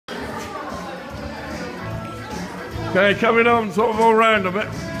Okay, coming on sort of all round a bit.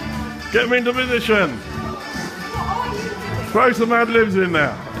 Get them into position. Throw some ad-libs in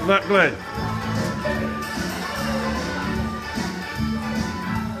there. Exactly.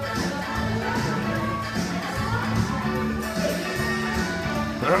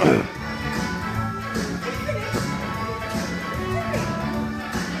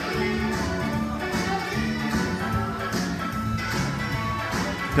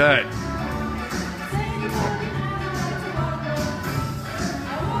 Okay.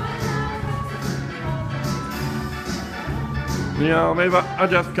 You know me, but I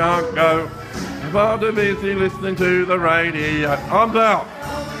just can't go. I'm far too busy listening to the radio. Arms out.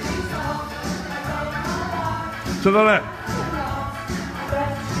 To the left.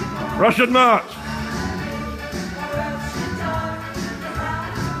 Russian march.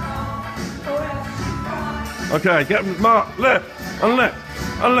 Okay, get march. Left and left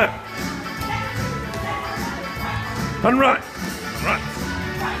and left. And right. Right.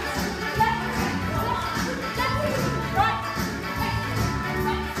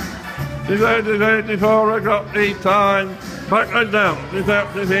 Before I got the time, back and down,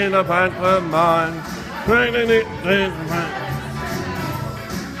 without this in a pantomime.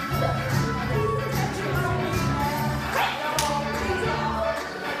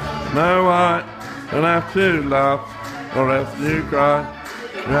 No, I don't have to laugh, or else you cry.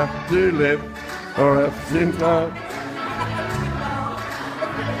 You have to live, or else you die.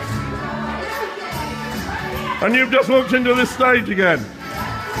 And you've just walked into this stage again.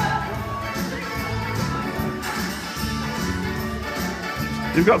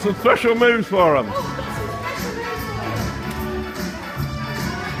 You've got some special moves for them.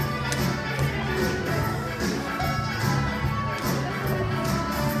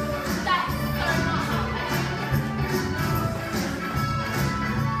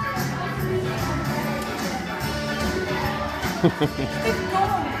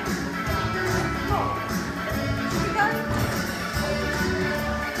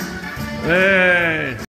 Yeah.